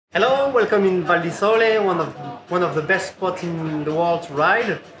Hello, welcome in Val di Sole, one of the best spots in the world to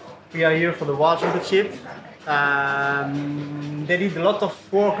ride. We are here for the World Championship. They did a lot of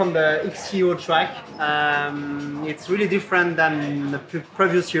work on the XCO track. It's really different than the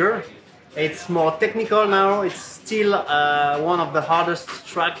previous year. It's more technical now. It's still one of the hardest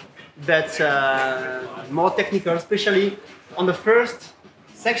track, but more technical, especially on the first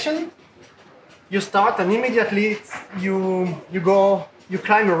section. You start and immediately you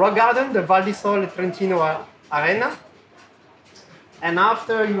climb a rock garden, the Val di Sole Trentino Arena. And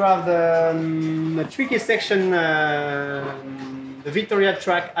after you have the tricky section, the Vittoria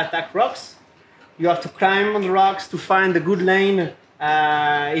track attack rocks. You have to climb on the rocks to find the good lane.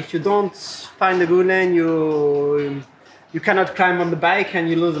 If you don't find the good lane, you cannot climb on the bike and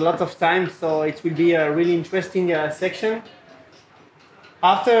you lose a lot of time. So it will be a really interesting section.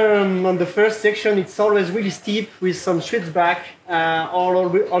 After on the first section, it's always really steep with some switchback,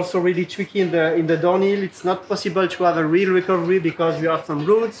 also really tricky in the downhill. It's not possible to have a real recovery because you have some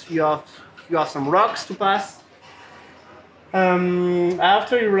roots, you have some rocks to pass.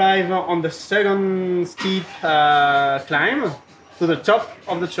 After you arrive on the second steep climb to the top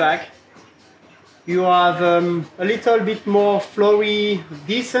of the track, you have a little bit more flowy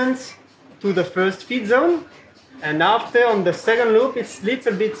descent to the first feed zone. And after, on the second loop, it's a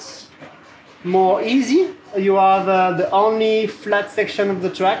little bit more easy. You have the only flat section of the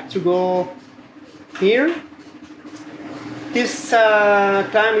track to go here. This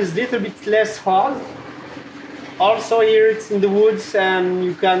climb is a little bit less hard. Also here it's in the woods and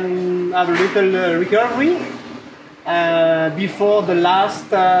you can have a little recovery before the last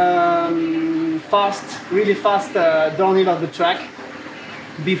really fast downhill of the track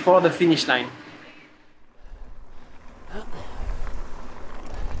before the finish line.